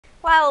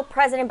While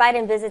President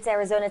Biden visits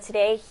Arizona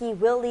today, he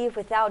will leave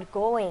without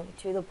going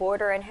to the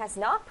border and has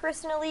not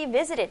personally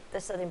visited the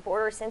southern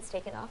border since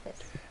taking office.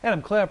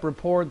 Adam Klepp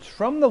reports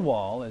from the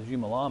Wall as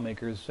Yuma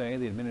lawmakers say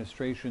the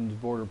administration's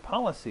border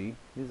policy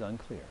is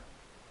unclear.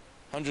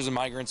 Hundreds of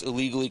migrants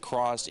illegally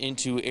crossed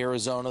into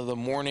Arizona the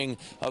morning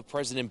of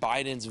President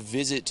Biden's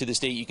visit to the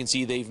state. You can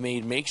see they've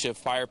made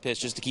makeshift fire pits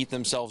just to keep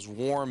themselves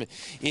warm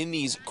in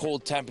these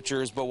cold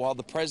temperatures. But while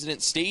the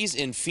president stays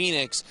in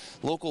Phoenix,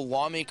 local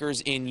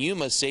lawmakers in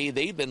Yuma say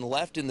they've been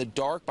left in the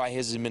dark by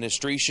his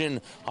administration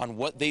on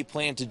what they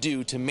plan to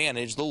do to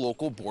manage the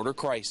local border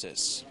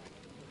crisis.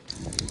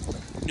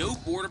 No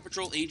Border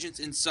Patrol agents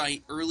in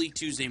sight early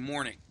Tuesday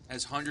morning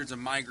as hundreds of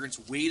migrants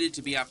waited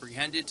to be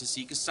apprehended to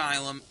seek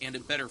asylum and a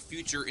better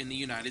future in the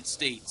United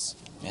States.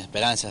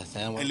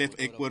 I left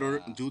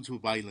Ecuador due to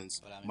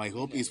violence. My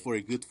hope is for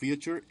a good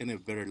future and a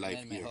better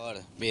life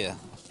here.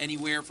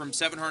 Anywhere from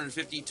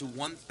 750 to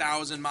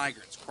 1,000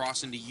 migrants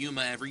cross into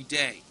Yuma every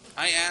day.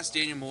 I asked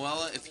Daniel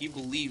Moella if he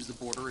believes the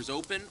border is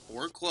open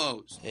or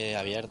closed.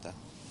 Abierta.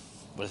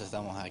 Por eso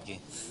estamos aquí.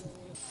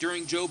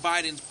 During Joe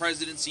Biden's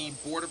presidency,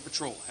 Border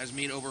Patrol has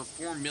made over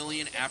 4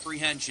 million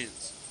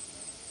apprehensions.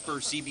 Per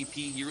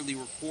CBP yearly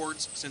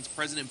reports, since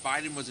President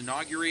Biden was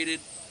inaugurated,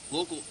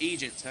 local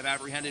agents have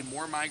apprehended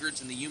more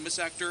migrants in the Yuma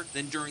sector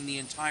than during the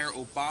entire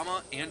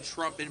Obama and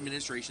Trump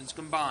administrations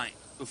combined.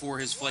 Before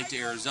his flight to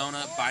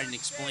Arizona, Biden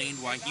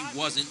explained why he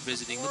wasn't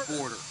visiting the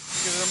border.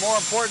 Because there's a more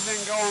important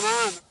thing going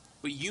on.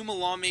 But Yuma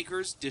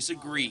lawmakers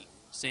disagree,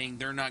 saying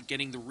they're not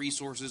getting the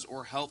resources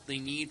or help they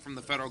need from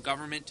the federal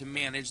government to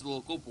manage the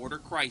local border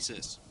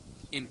crisis.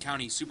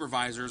 In-county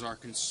supervisors are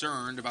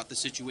concerned about the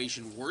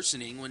situation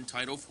worsening when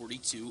Title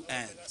 42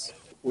 ends.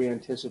 We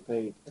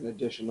anticipate an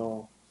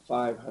additional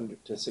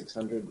 500 to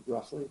 600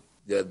 roughly.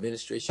 The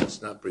administration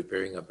is not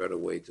preparing a better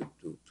way to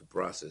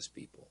process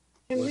people.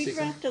 Can we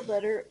draft a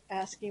letter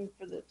asking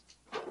for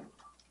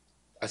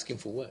Asking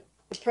for what?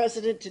 the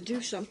president to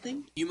do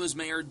something? Yuma's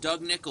Mayor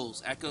Doug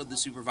Nichols echoed the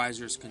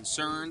supervisor's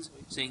concerns,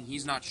 saying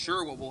he's not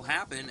sure what will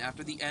happen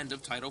after the end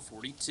of Title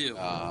 42.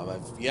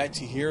 I've yet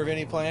to hear of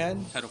any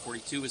plan. Title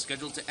 42 is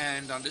scheduled to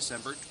end on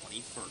December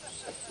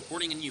 21st.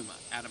 Reporting in Yuma,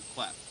 Adam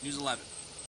Klepp, News 11.